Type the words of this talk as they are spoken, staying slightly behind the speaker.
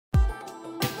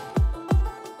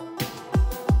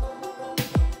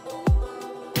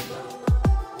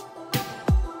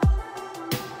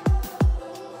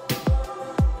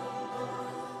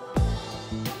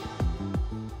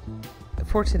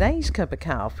For today's cup of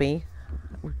coffee,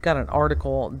 we've got an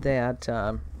article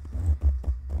that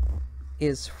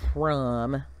is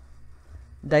from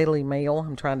Daily Mail.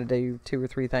 I'm trying to do 2 or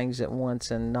 3 things at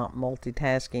once and not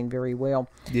multitasking very well.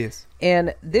 Yes.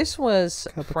 And this was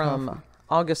from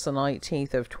August the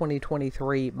 19th of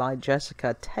 2023 by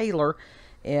Jessica Taylor,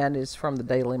 and is from the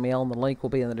Daily Mail, and the link will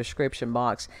be in the description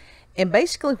box. And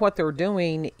basically what they're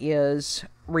doing is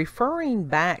referring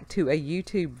back to a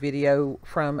YouTube video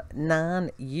from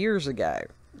 9 years ago.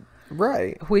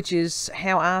 Right. Which is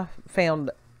how I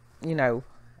found,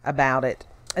 about it.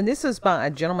 And this is by a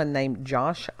gentleman named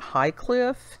Josh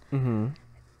Highcliffe. Mm-hmm.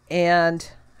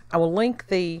 And I will link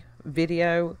the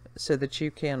video so that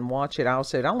you can watch it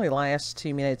also. It only lasts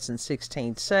 2 minutes and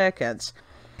 16 seconds.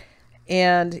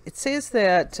 And it says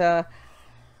that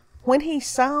when he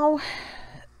saw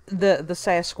the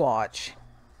Sasquatch,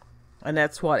 and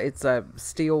that's what it's a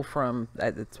steal from,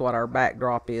 that's what our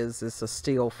backdrop is. It's a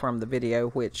steal from the video,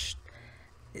 which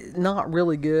is not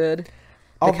really good.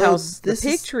 Because the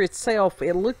picture itself,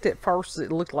 it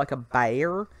looked like a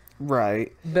bear.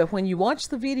 Right. But when you watch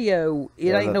the video,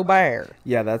 it ain't no bear.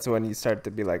 Yeah, that's when you start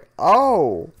to be like,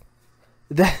 oh,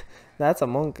 that's a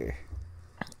monkey.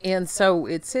 And so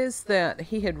it says that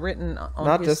he had written on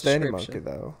not his just description, any monkey,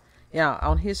 though. Yeah,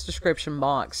 on his description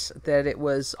box that it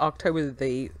was October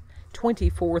the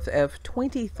 24th of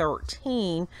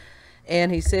 2013.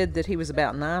 And he said that he was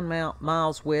about 9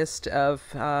 miles west of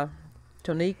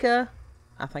Tonica,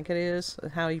 I think it is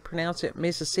how you pronounce it,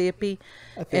 Mississippi.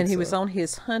 And he was on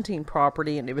his hunting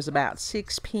property, and it was about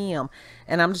 6 p.m.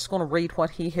 And I'm just going to read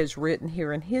what he has written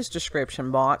here in his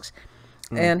description box.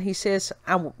 And he says,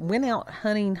 I went out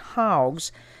hunting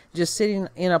hogs, just sitting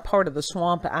in a part of the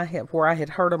swamp where I had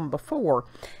heard them before.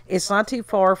 It's not too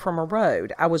far from a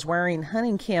road. I was wearing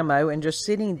hunting camo and just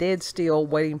sitting dead still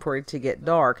waiting for it to get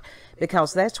dark,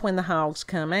 because that's when the hogs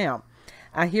come out.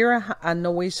 I hear a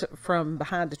noise from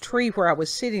behind the tree where I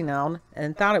was sitting on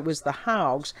and thought it was the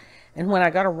hogs. And when I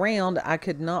got around, I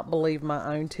could not believe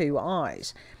my own 2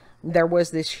 eyes. There was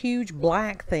this huge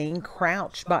black thing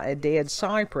crouched by a dead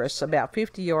cypress about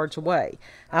 50 yards away.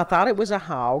 I thought it was a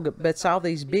hog, but saw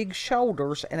these big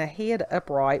shoulders and a head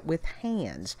upright with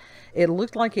hands. It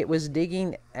looked like it was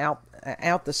digging out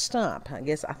the stump. I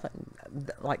guess, I think,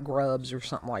 like grubs or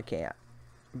something like that.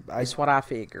 That's what I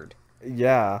figured.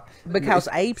 Yeah. Because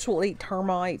apes will eat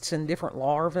termites and different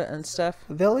larvae and stuff.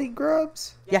 They'll eat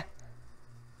grubs? Yeah.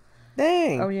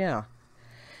 Dang. Oh, yeah.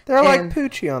 They're like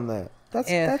Poochie on that. That's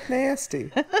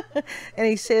nasty. And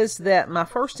he says that my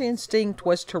first instinct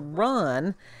was to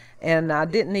run, and I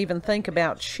didn't even think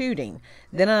about shooting.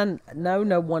 Then I know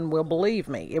no one will believe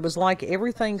me. It was like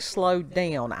everything slowed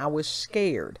down. I was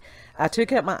scared. I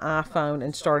took out my iPhone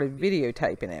and started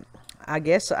videotaping it. I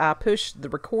guess I pushed the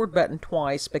record button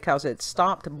twice because it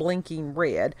stopped blinking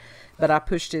red, but I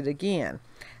pushed it again.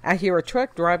 I hear a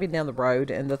truck driving down the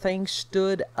road, and the thing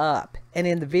stood up. And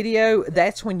in the video,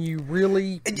 that's when you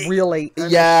really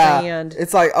understand.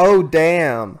 It's like, oh,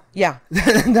 damn. Yeah.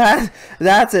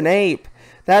 That's an ape.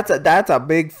 That's a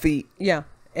big feat. Yeah.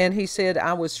 And he said,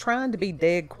 I was trying to be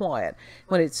dead quiet.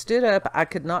 When it stood up, I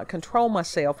could not control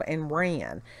myself and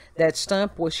ran. That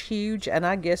stump was huge, and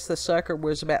I guess the sucker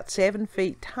was about 7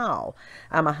 feet tall.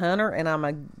 I'm a hunter, and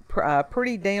I'm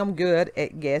pretty damn good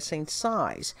at guessing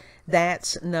size.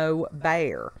 That's no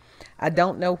bear. I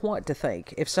don't know what to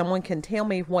think. If someone can tell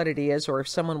me what it is, or if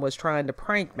someone was trying to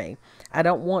prank me, I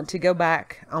don't want to go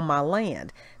back on my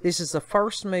land. This is the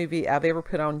first movie I've ever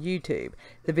put on YouTube.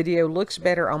 The video looks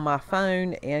better on my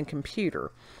phone and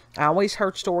computer. I always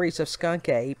heard stories of skunk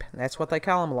ape. That's what they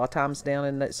call them a lot of times down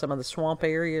in some of the swamp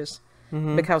areas,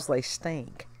 because they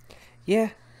stink.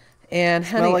 Yeah. And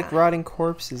smell like rotting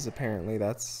corpses, apparently.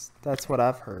 That's what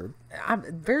I've heard. I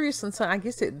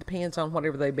guess it depends on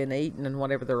whatever they've been eating and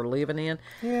whatever they're living in.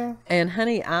 Yeah. And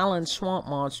Honey Island swamp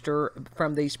monster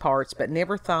from these parts, but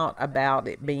never thought about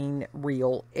it being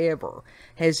real ever.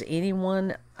 Has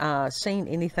anyone seen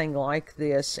anything like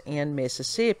this in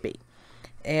Mississippi?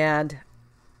 And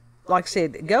like I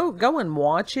said, go and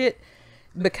watch it,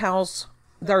 because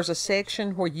there's a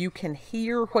section where you can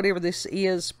hear whatever this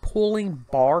is pulling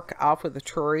bark off of the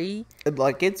tree.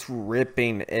 Like it's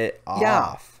ripping it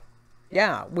off.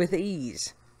 Yeah, with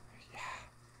ease. Yeah.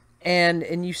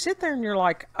 And you sit there and you're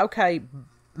like, okay,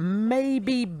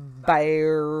 maybe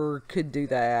bear could do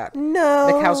that.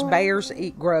 No. Because bears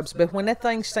eat grubs. But when that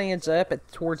thing stands up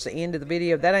towards the end of the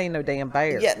video, that ain't no damn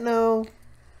bear. Yeah, no.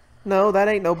 No, that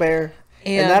ain't no bear.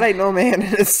 And that ain't no man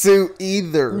in a suit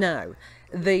either. No.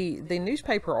 The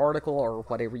newspaper article, or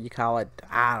whatever you call it,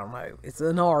 I don't know. It's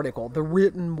an article, the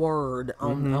written word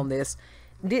on this.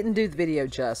 didn't do the video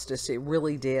justice. It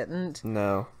really didn't.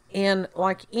 No. And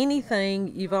like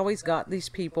anything, you've always got these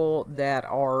people that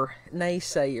are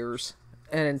naysayers.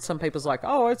 And some people's like,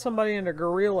 oh, it's somebody in a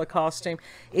gorilla costume.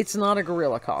 It's not a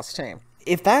gorilla costume.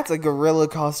 If that's a gorilla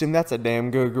costume, that's a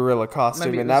damn good gorilla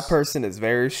costume. And that person is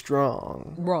very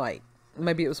strong. Right.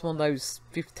 Maybe it was one of those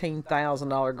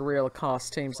 $15,000 gorilla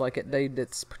costumes like that dude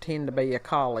that's pretending to be a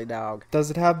collie dog. Does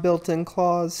it have built-in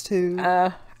claws, too?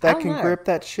 That can grip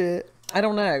that shit? I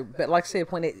don't know. But like I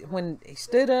said, when he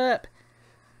stood up...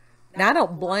 Now, I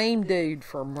don't blame dude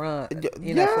for running.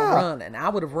 For running. I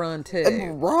would have run,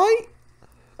 too. Right?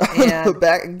 And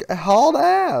back hauled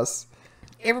ass.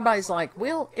 Everybody's like,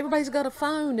 well, everybody's got a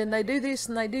phone and they do this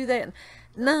and they do that.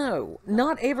 No,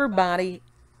 not everybody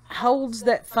holds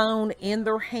that phone in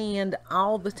their hand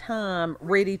all the time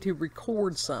ready to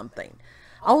record something.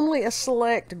 Only a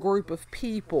select group of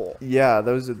people. Yeah,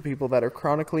 those are the people that are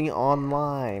chronically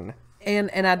online.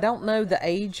 And I don't know the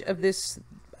age of this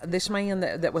man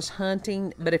that was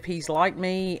hunting, but if he's like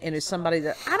me and is somebody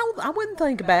that I wouldn't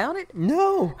think about it.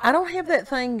 No. I don't have that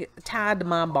thing tied to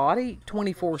my body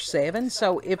 24/7.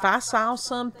 So if I saw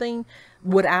something,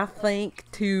 would I think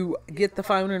to get the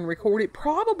phone and record it?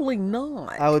 Probably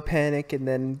not. I would panic and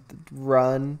then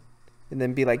run and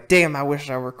then be like, damn, I wish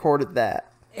I recorded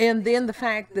that. And then the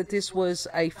fact that this was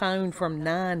a phone from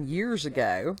 9 years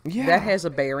ago, that has a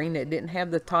bearing. It didn't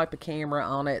have the type of camera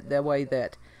on it the way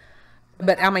that...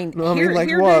 But, I mean,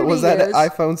 here what? Was that an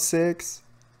iPhone 6?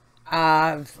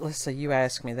 Let's see, you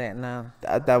asked me that now.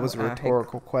 That was a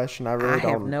rhetorical question. I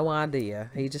have no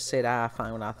idea. He just said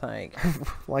iPhone, I think.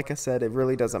 Like I said, it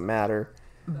really doesn't matter.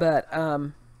 But,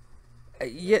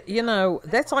 you know,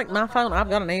 that's like my phone. I've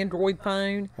got an Android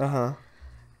phone. Uh-huh.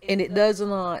 And it does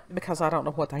not, because I don't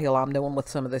know what the hell I'm doing with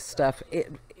some of this stuff.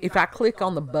 If I click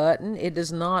on the button, it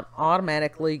does not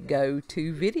automatically go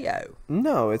to video.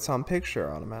 No, it's on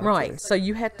picture automatically. Right. So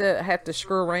you have to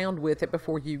screw around with it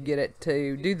before you get it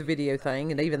to do the video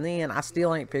thing. And even then, I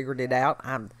still ain't figured it out.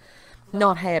 I'm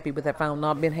not happy with that phone.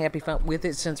 Not been happy with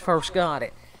it since first got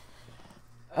it.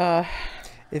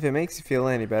 If it makes you feel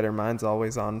any better, mine's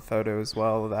always on photo as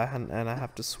well. And I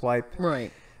have to swipe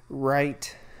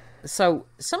right. So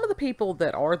some of the people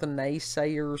that are the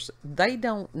naysayers, they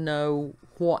don't know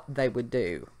what they would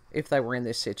do if they were in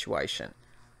this situation.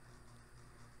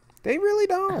 They really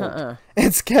don't.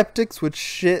 And skeptics would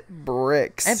shit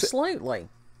bricks. Absolutely.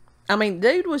 I mean,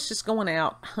 dude was just going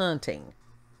out hunting.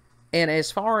 And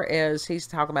as far as he's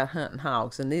talking about hunting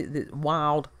hogs and the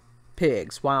wild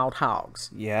pigs, wild hogs.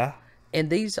 Yeah.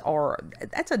 And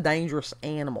that's a dangerous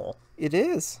animal. It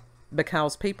is.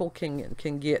 Because people can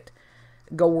get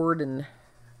gored and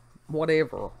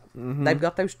whatever. Mm-hmm. They've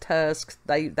got those tusks.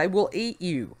 They will eat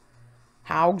you.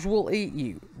 Hogs will eat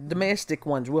you. Domestic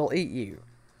ones will eat you.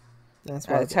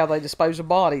 That's how they dispose of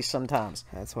bodies sometimes.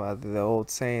 That's why the old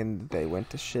saying, they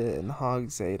went to shit and the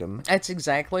hogs ate them. That's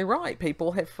exactly right.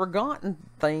 People have forgotten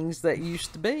things that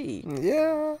used to be.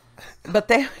 Yeah. But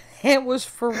that was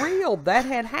for real. That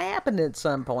had happened at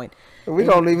some point. We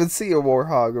don't even see a war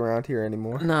hog around here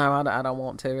anymore. No, I don't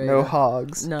want to either. No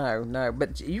hogs. No.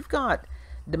 But you've got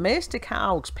domestic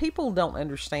hogs. People don't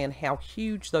understand how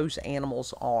huge those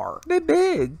animals are. They're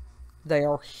big. They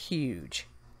are huge.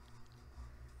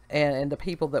 And the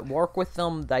people that work with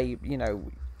them, they,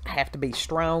 have to be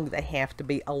strong. They have to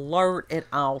be alert at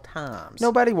all times.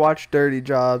 Nobody watched Dirty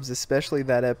Jobs, especially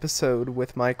that episode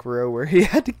with Mike Rowe where he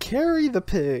had to carry the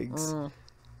pigs.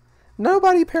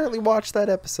 Nobody apparently watched that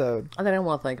episode. They don't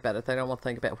want to think about it. They don't want to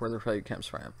think about where their food comes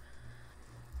from.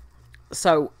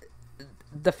 So,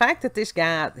 the fact that this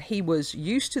guy, he was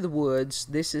used to the woods.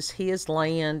 This is his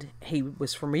land. He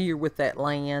was familiar with that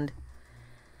land.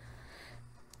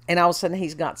 And all of a sudden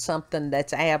he's got something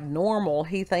that's abnormal.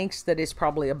 He thinks that it's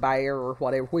probably a bear or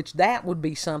whatever, which that would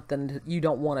be something that you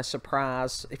don't want to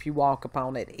surprise if you walk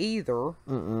upon it either.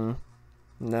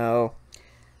 No.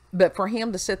 But for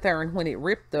him to sit there and when it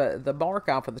ripped the bark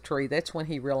off of the tree, that's when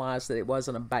he realized that it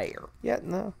wasn't a bear. Yeah,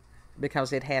 no.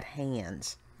 Because it had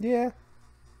hands. Yeah.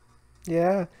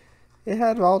 Yeah. It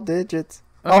had all digits.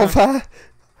 All 5.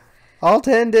 All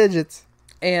 10 digits.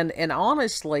 And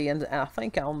honestly, and I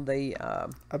think on the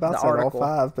about the article,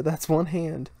 all 5, but that's one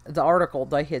hand. The article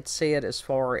they had said as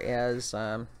far as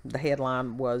the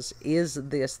headline was, "Is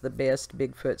this the best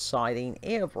Bigfoot sighting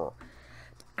ever?"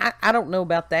 I don't know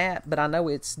about that, but I know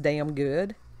it's damn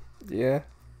good. Yeah.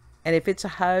 And if it's a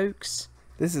hoax,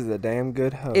 this is a damn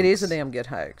good hoax. It is a damn good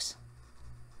hoax.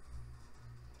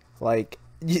 Like,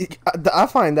 I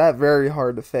find that very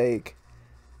hard to fake.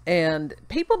 And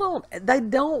people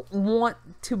don't want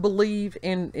to believe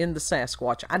in the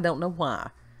Sasquatch. I don't know why.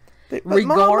 But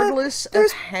regardless Mama,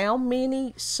 of how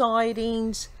many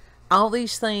sightings, all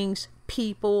these things,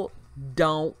 people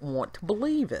don't want to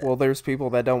believe it. Well, there's people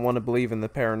that don't want to believe in the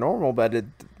paranormal, but it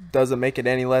doesn't make it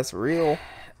any less real.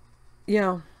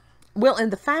 Yeah. Well,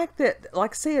 and the fact that,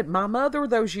 like I said, my mother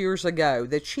those years ago,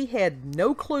 that she had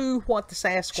no clue what the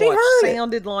Sasquatch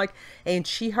sounded like, and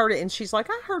she heard it, and she's like,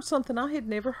 I heard something I had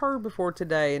never heard before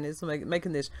today, and it's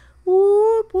making this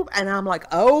whoop, whoop, and I'm like,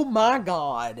 oh my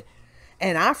God.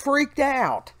 And I freaked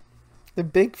out. The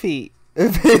big feet.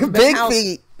 Big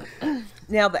feet.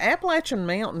 Now, the Appalachian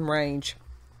Mountain Range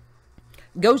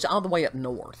goes all the way up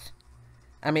north.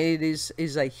 I mean, it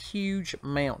is a huge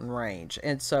mountain range.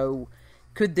 And so,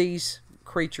 could these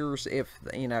creatures, if,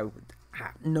 you know,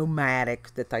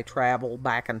 nomadic, that they travel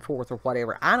back and forth or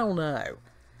whatever, I don't know.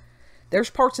 There's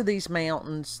parts of these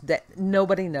mountains that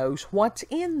nobody knows what's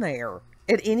in there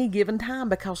at any given time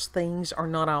because things are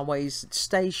not always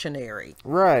stationary.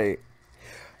 Right.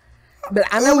 But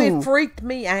I know it freaked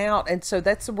me out, and so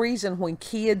that's the reason when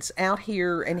kids out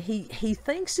here, and he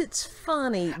thinks it's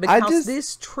funny because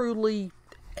this truly,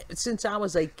 since I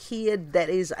was a kid, that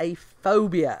is a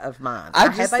phobia of mine.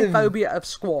 I have a phobia of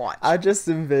squatch. I just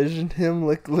envisioned him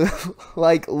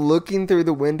like looking through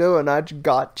the window, and I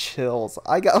got chills.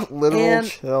 I got literal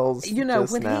chills. You know,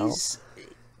 when now. He's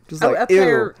just like, up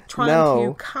there trying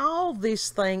to call this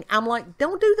thing, I'm like,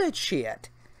 don't do that shit.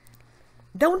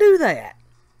 Don't do that.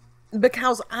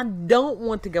 Because I don't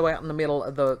want to go out in the middle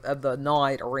of the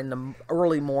night or in the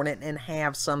early morning and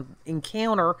have some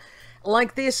encounter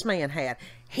like this man had.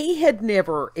 He had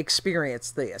never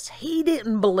experienced this. He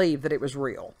didn't believe that it was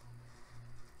real.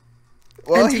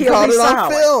 Well, he caught it on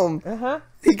film.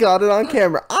 He got it on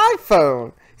camera.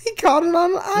 iPhone. He caught it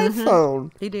on an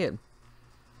iPhone. He did.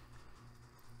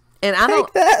 And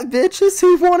Take that, bitches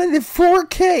who wanted it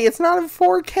 4K. It's not in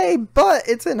 4K, but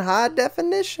it's in high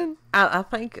definition. I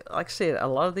think, like I said, a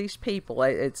lot of these people,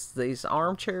 it's these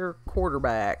armchair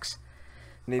quarterbacks.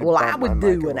 Well, I would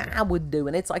do, and I would do.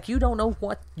 And it's like, you don't know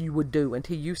what you would do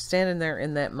until you're standing there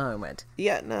in that moment.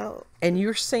 Yeah, no. And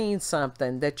you're seeing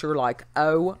something that you're like,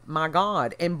 oh my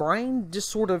God. And brain just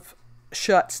sort of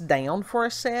shuts down for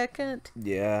a second.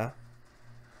 Yeah.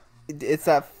 It's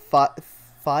that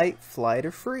fight, flight,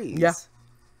 or freeze. Yeah.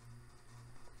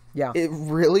 Yeah. It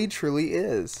really, truly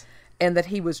is. And that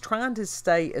he was trying to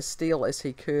stay as still as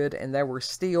he could, and there were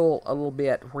still a little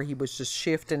bit where he was just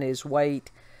shifting his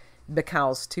weight,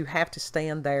 because to have to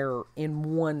stand there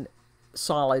in one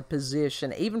solid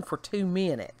position, even for 2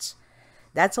 minutes,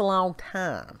 that's a long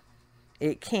time.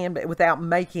 It can be, without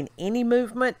making any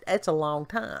movement, that's a long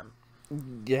time.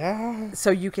 Yeah.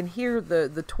 So you can hear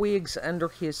the twigs under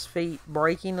his feet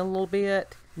breaking a little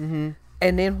bit. Mm-hmm.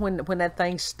 And then when that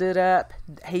thing stood up,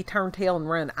 he turned tail and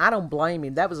ran. I don't blame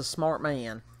him. That was a smart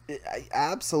man.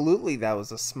 Absolutely, that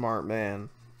was a smart man.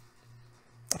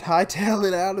 But hightail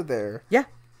it out of there. Yeah.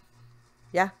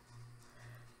 Yeah.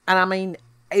 And I mean,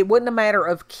 it wasn't a matter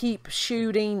of keep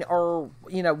shooting or,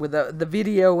 you know, with the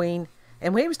videoing.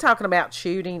 And when he was talking about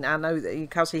shooting, I know that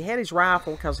because he had his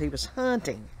rifle because he was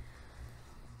hunting.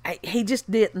 He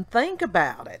just didn't think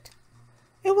about it.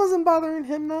 It wasn't bothering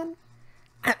him none.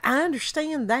 I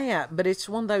understand that, but it's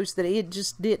one of those that it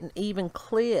just didn't even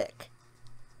click.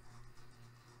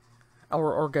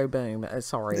 Or go boom.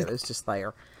 Sorry, it was just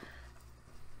there.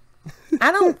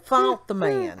 I don't fault the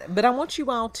man, but I want you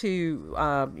all to,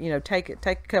 you know, take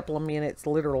a couple of minutes,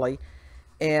 literally,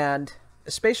 and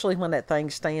especially when that thing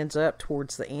stands up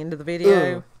towards the end of the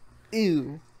video.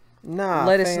 Ew. Nah,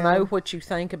 let us know what you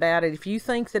think about it. If you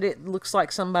think that it looks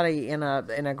like somebody in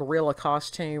a gorilla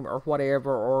costume or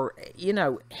whatever, or, you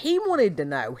know, he wanted to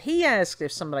know. He asked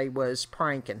if somebody was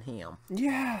pranking him.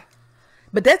 Yeah.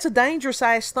 But that's a dangerous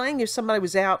ass thing if somebody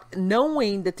was out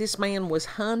knowing that this man was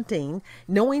hunting,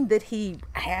 knowing that he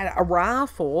had a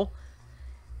rifle.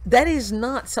 That is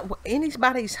not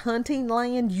anybody's hunting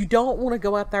land. You don't want to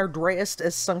go out there dressed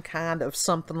as some kind of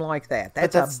something like that.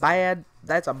 That's a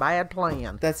bad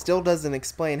plan. That still doesn't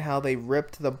explain how they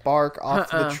ripped the bark off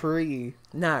the tree.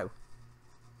 No,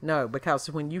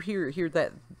 because when you hear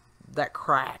that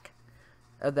crack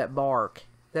of that bark,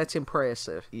 that's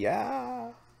impressive.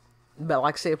 Yeah. But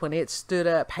like I said, when it stood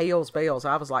up, hell's bells,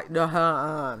 I was like,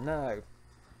 no.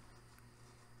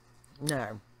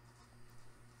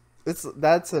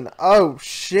 That's an oh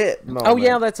shit moment. Oh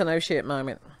yeah, that's an oh shit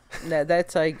moment.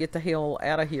 That's a get the hell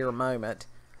out of here moment.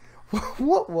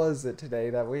 What was it today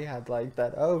that we had like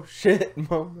that oh shit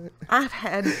moment? I've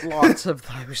had lots of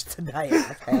those today.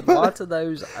 I've had lots of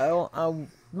those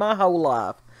my whole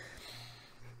life.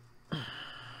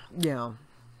 Yeah.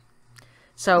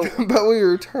 So But we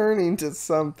were turning to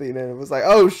something, and it was like,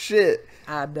 oh shit.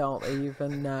 I don't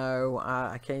even know.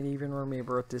 I can't even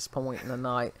remember at this point in the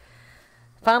night.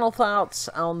 Final thoughts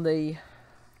on the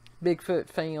Bigfoot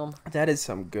film. That is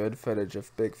some good footage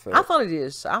of Bigfoot. I thought it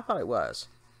is. I thought it was.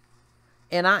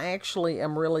 And I actually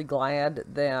am really glad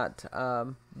that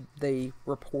the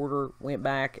reporter went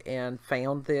back and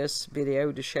found this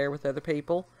video to share with other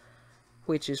people,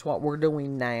 which is what we're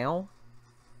doing now,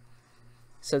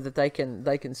 so that they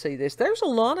can see this. There's a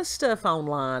lot of stuff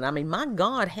online. I mean, my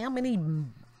God, how many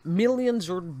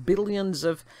millions or billions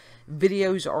of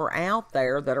videos are out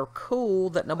there that are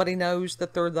cool that nobody knows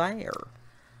that they're there?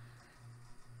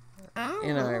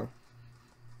 You know.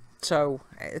 So,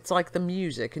 it's like the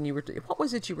music, and what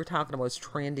was it you were talking about was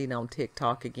trending on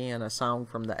TikTok again, a song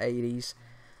from the 80s?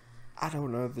 I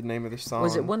don't know the name of the song.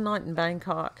 Was it One Night in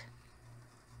Bangkok?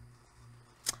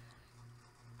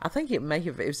 I think it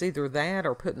was either that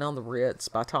or Putting on the Ritz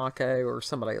by Taco or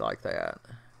somebody like that.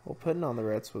 Well, Putting on the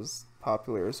Ritz was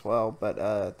popular as well,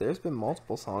 but there's been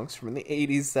multiple songs from the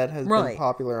 80s that have been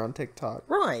popular on TikTok.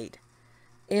 Right.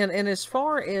 And as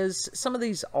far as some of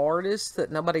these artists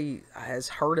that nobody has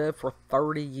heard of for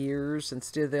 30 years,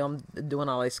 instead of them doing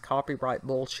all this copyright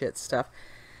bullshit stuff,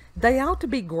 they ought to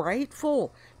be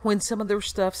grateful when some of their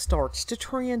stuff starts to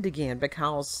trend again,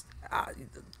 because a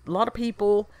lot of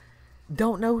people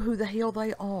don't know who the hell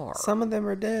they are. Some of them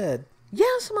are dead. Yeah,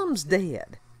 some of them's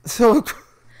dead. So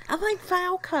I think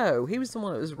Falco, he was the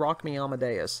one that was Rock Me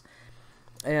Amadeus.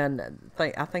 And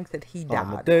I think that he died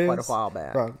Amadeus, quite a while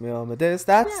back. Rock Me Amadeus.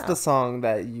 That's the song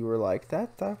that you were like,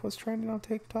 that was trending on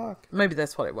TikTok. Maybe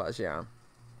that's what it was, yeah.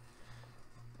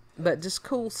 But just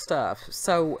cool stuff.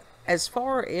 So, as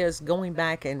far as going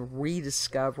back and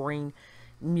rediscovering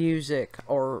music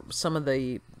or some of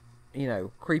the,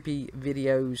 creepy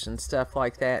videos and stuff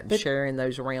like that, and sharing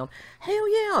those around,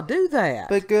 hell yeah, do that.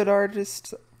 But good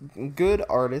artists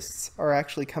are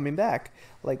actually coming back.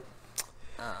 Like,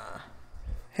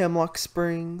 Hemlock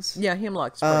Springs. Yeah,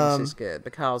 Hemlock Springs is good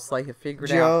because they have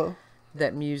figured out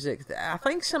that music. I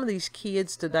think some of these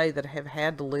kids today that have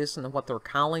had to listen to what they're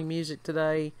calling music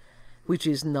today, which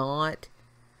is not.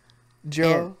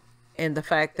 And the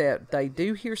fact that they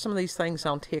do hear some of these things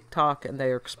on TikTok and they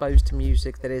are exposed to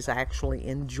music that is actually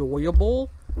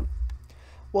enjoyable.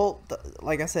 Well,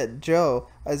 like I said, Joe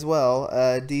as well,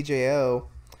 DJO,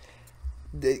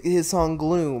 his song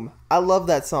Gloom. I love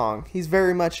that song. He's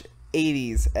very much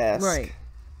 80s-esque. Right.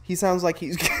 He sounds like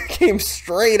he came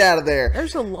straight out of there. There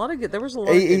was a lot of good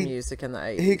music in the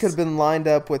 80s. He could have been lined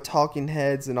up with Talking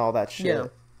Heads and all that shit.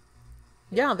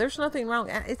 Yeah, there's nothing wrong.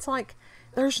 It's like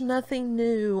there's nothing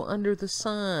new under the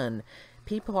sun.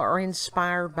 People are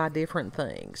inspired by different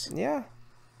things. Yeah.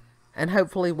 And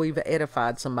hopefully we've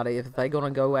edified somebody if they're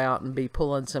going to go out and be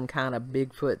pulling some kind of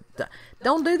Bigfoot.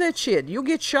 Don't do that shit. You'll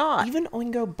get shot. Even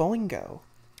Oingo Boingo.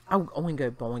 Oh, Oingo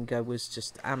Boingo was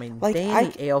just, Danny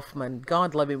Elfman,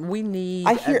 God love him. We need...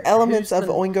 I hear elements of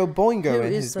Oingo Boingo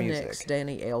in his music. Who is the next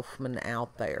Danny Elfman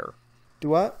out there? Do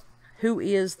what? Who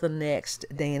is the next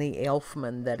Danny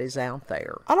Elfman that is out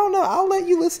there? I don't know. I'll let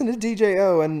you listen to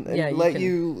DJO and let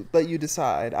you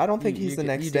decide. I don't think he's the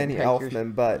next Danny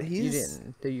Elfman, but he's... You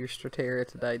didn't do your Strateria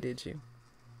today, did you?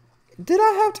 Did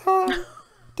I have time?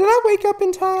 Did I wake up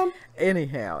in time?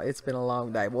 Anyhow, it's been a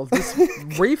long day. Well, just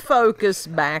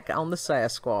refocus back on the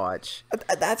Sasquatch.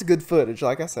 That's good footage,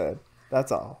 like I said.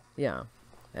 That's all. Yeah.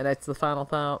 And that's the final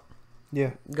thought?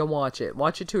 Yeah. Go watch it.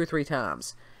 Watch it 2 or 3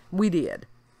 times. We did.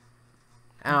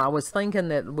 I was thinking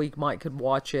that we could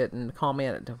watch it and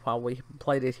comment while we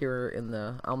played it here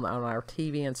on our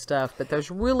TV and stuff, but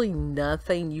there's really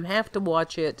nothing. You have to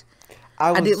watch it.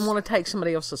 I didn't want to take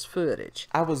somebody else's footage.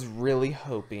 I was really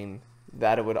hoping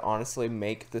that it would honestly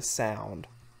make the sound.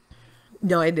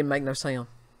 No, it didn't make no sound.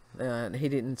 He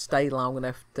didn't stay long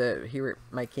enough to hear it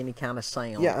make any kind of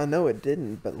sound. Yeah, I know it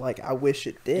didn't, but I wish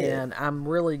it did. And I'm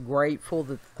really grateful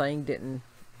that the thing didn't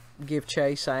give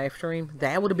chase after him.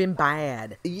 That would have been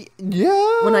bad.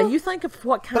 Yeah. Well, now you think of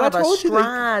what kind of a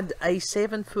stride a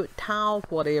 7 foot tall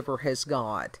whatever has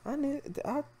got.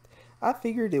 I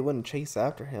figured it wouldn't chase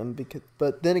after him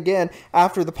but then again,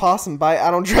 after the possum bite, I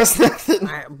don't trust nothing.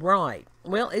 Right.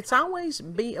 Well, it's always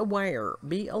be aware,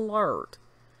 be alert,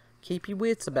 keep your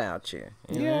wits about you.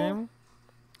 You know?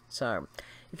 So,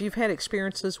 if you've had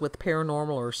experiences with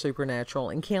paranormal or supernatural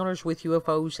encounters with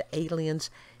UFOs, aliens,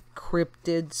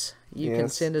 cryptids, you can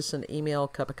send us an email,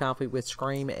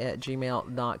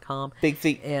 cupofcoffeewithscream@gmail.com. Big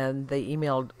feet. And the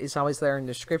email is always there in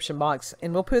the description box,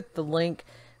 and we'll put the link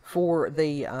for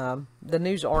the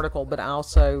news article, but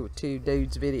also to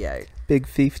Dude's video. Big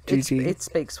Thief GG. It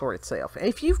speaks for itself.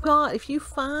 If you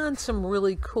find some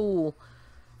really cool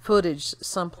footage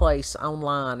someplace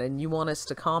online and you want us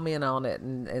to comment on it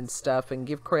and stuff and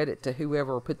give credit to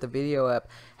whoever put the video up,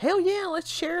 hell yeah, let's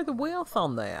share the wealth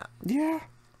on that. Yeah,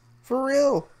 for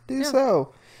real. Do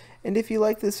so. And if you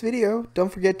like this video,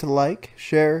 don't forget to like,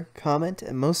 share, comment,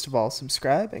 and most of all,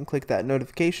 subscribe and click that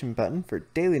notification button for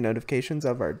daily notifications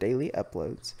of our daily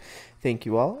uploads. Thank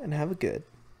you all, and have a good.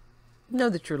 Know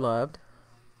that you're loved.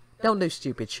 Don't do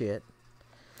stupid shit.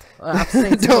 I've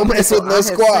seen Don't mess with no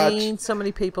squatch. I've seen so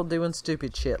many people doing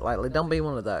stupid shit lately. Don't be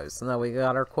one of those. No, we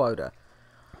got our quota.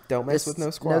 Don't mess with no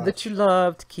squatch. Know that you're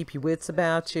loved. Keep your wits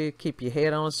about you. Keep your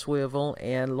head on a swivel.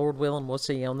 And Lord willing, we'll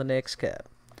see you on the next cut.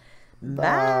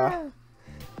 Bye.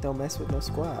 Don't mess with no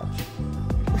squatch.